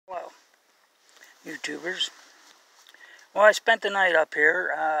YouTubers. Well, I spent the night up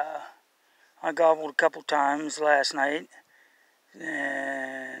here. I gobbled a couple times last night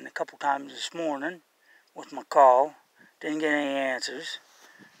and a couple times this morning with my call. Didn't get any answers.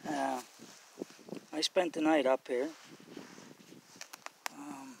 I spent the night up here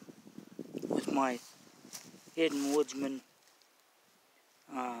with my Hidden Woodsman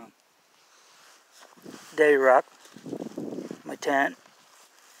day ruck, my tent.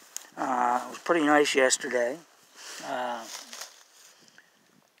 It was pretty nice yesterday. I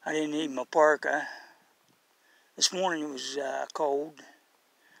didn't need my parka. This morning it was cold.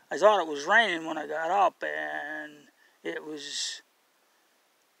 I thought it was raining when I got up, and it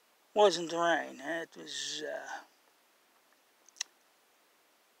wasn't the rain. It was,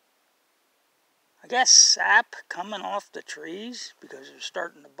 I guess, sap coming off the trees because they're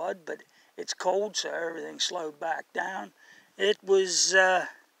starting to bud, but it's cold, so everything slowed back down. It was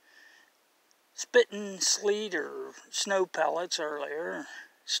spitting sleet or snow pellets earlier,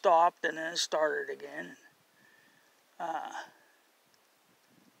 stopped, and then started again.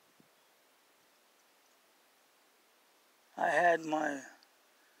 I had my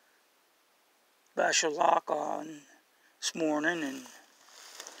special lock on this morning, and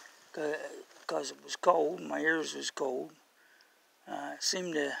because it was cold, my ears was cold. It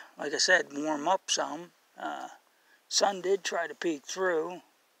seemed to, like I said, warm up some. Sun did try to peek through.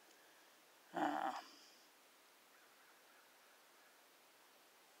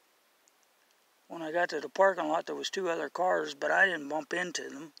 When I got to the parking lot, there was 2 other cars, but I didn't bump into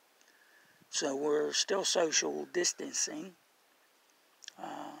them. So we're still social distancing.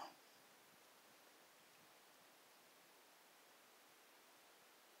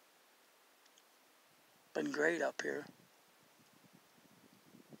 Been great up here.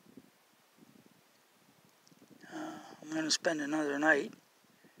 I'm going to spend another night,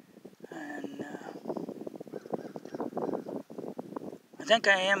 and I think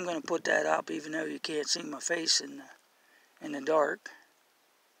I am going to put that up, even though you can't see my face in the dark,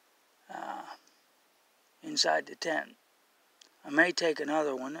 inside the tent. I may take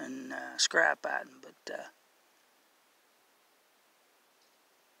another one and scrap at them, but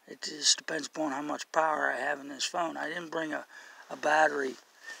it just depends upon how much power I have in this phone. I didn't bring a battery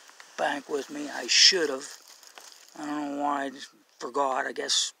bank with me. I should have. I don't know why I just forgot. I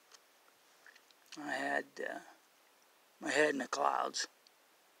guess I had my head in the clouds.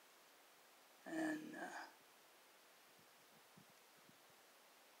 And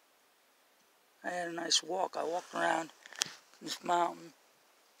I had a nice walk. I walked around this mountain.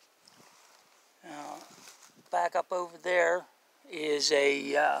 Back up over there is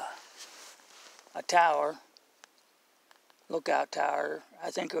a tower, lookout tower.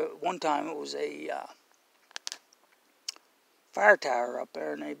 I think at one time it was a fire tower up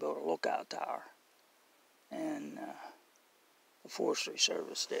there, and they built a lookout tower. And the Forestry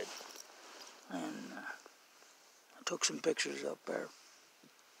Service did. And I took some pictures up there.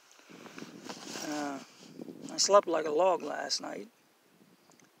 I slept like a log last night.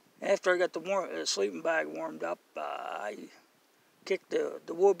 After I got the sleeping bag warmed up, I kicked the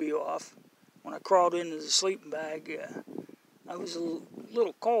whoopee off. When I crawled into the sleeping bag, I was a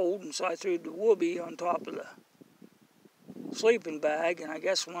little cold, and so I threw the whoopee on top of the sleeping bag. And I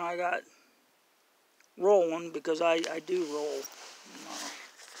guess when I got rolling, because I do roll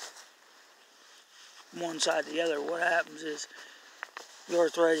from one side to the other, what happens is the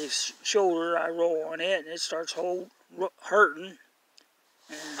arthritic shoulder, I roll on it, and it starts hurting,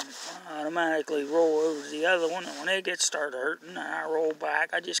 and I automatically roll over to the other one, and when it starts hurting, I roll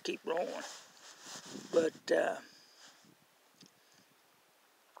back. I just keep rolling. But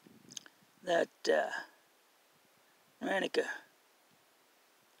that Manica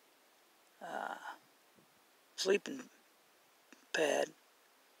sleeping pad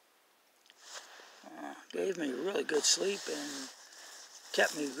gave me really good sleep and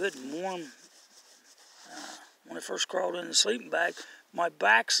kept me good and warm. When I first crawled in the sleeping bag, when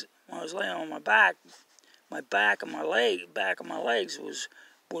I was laying on my back and my back of my legs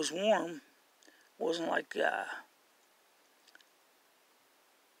was warm. Wasn't like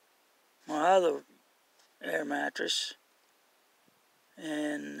my other air mattress.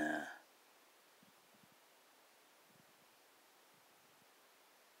 And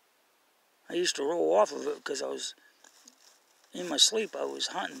I used to roll off of it because I was in my sleep. I was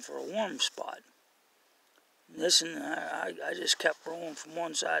hunting for a warm spot. Listen, I just kept rolling from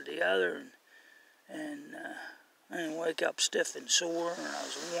one side to the other, and I didn't wake up stiff and sore, and I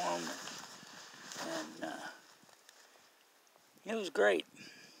was warm, and it was great.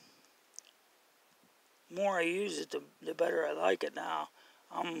 The more I use it, the better I like it now.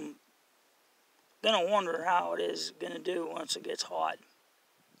 I'm gonna wonder how it is gonna do once it gets hot.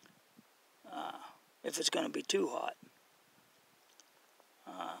 If it's gonna be too hot.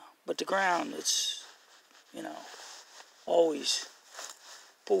 But the ground, it's, you know, always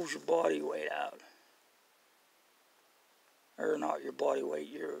pulls your body weight out. Or not your body weight,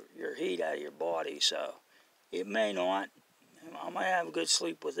 your heat out of your body. So it may not. I might have a good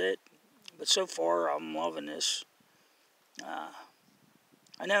sleep with it. But so far, I'm loving this.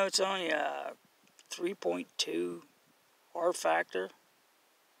 I know it's only a 3.2 R factor.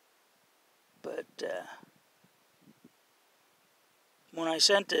 But when I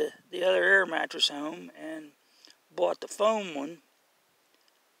sent the other air mattress home and bought the foam one,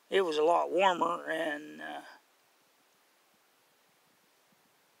 it was a lot warmer, and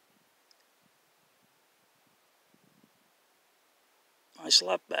I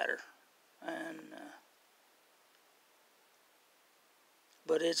slept better. And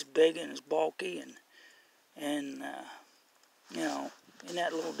but it's big and it's bulky, and you know, in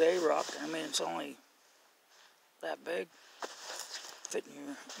that little day rock, I mean, it's only that big, fit in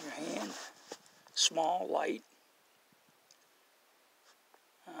your hand, small, light.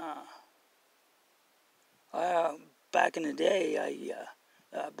 Back in the day,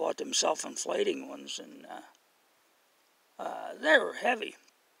 I bought them self-inflating ones, and they were heavy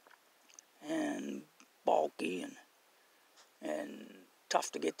and bulky and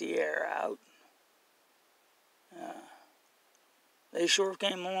tough to get the air out. They sure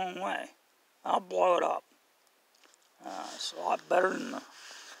came a long way. I'll blow it up. It's a lot better than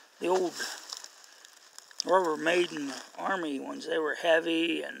the old Rubbermaid and Army ones. They were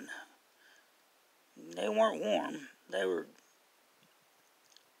heavy and they weren't warm. They'd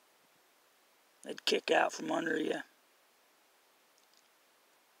kick out from under you.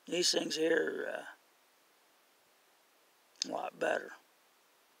 These things here are a lot better.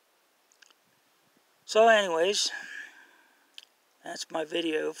 So anyways, that's my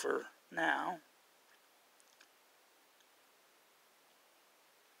video for now.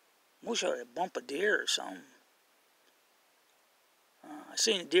 Wish I would bump a deer or something. I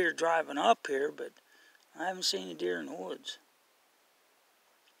seen a deer driving up here, but I haven't seen a deer in the woods.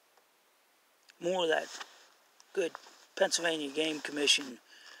 More of that good Pennsylvania Game Commission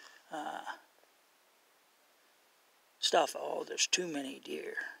stuff. Oh, there's too many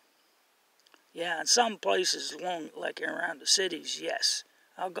deer. Yeah, in some places along, like around the cities, yes,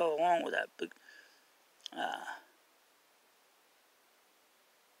 I'll go along with that. But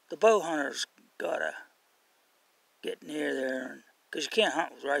the bow hunters gotta get near there, because you can't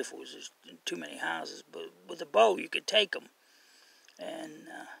hunt with rifles. There's too many houses. But with a bow, you could take them, and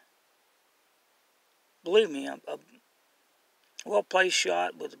believe me, a well-placed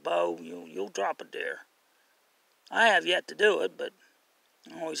shot with a bow, you'll drop a deer. I have yet to do it, but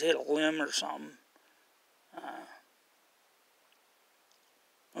I always hit a limb or something.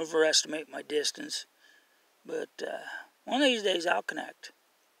 Overestimate my distance, but one of these days I'll connect.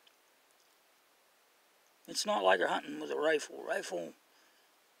 It's not like you're hunting with a rifle. Rifle,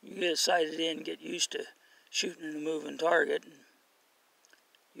 you get sighted in, get used to shooting at a moving target, and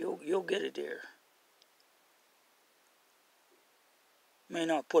you'll get a deer. May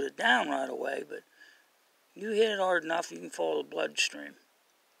not put it down right away, but you hit it hard enough, you can follow the bloodstream.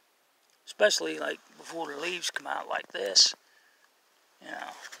 Especially like before the leaves come out like this. You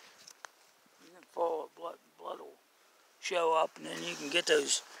know, you can follow the blood. Blood will show up, and then you can get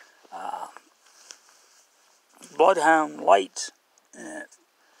those bloodhound lights, and it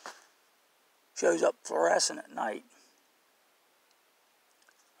shows up fluorescent at night.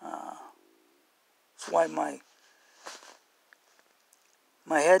 That's why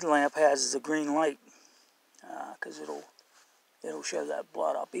my headlamp has the green light, because it'll show that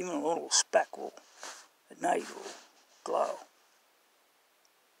blood up. Even a little speck will, at night, will glow.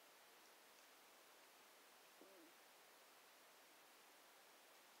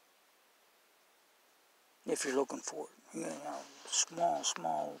 If you're looking for it, you know,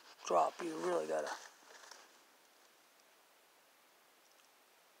 small drop, you really gotta.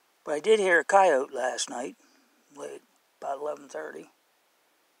 But I did hear a coyote last night, late, about 11:30.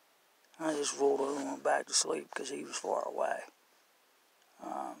 I just rolled over and went back to sleep because he was far away.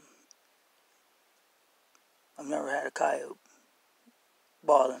 I've never had a coyote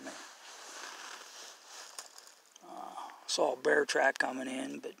bother me. Saw a bear track coming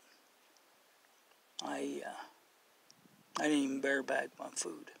in, but I didn't even bear bag my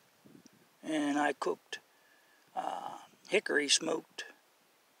food. And I cooked hickory smoked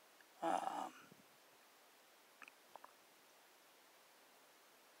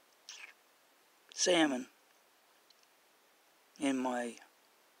salmon in my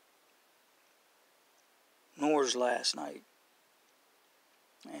nor last night.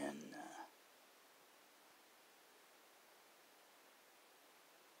 And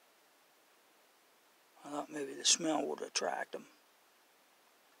I thought maybe the smell would attract them.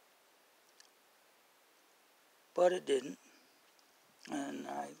 But it didn't. And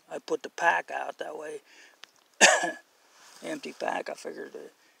I put the pack out that way. Empty pack, I figured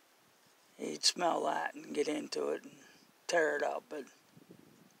he'd smell that and get into it and tear it up, but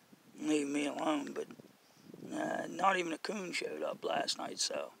leave me alone. But not even a coon showed up last night,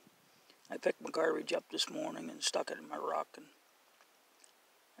 so I picked my garbage up this morning and stuck it in my ruck, and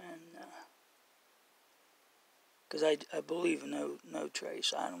because I believe in no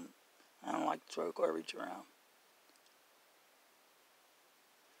trace. I don't like to throw garbage around.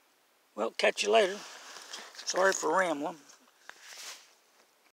 Well, catch you later. Sorry for rambling.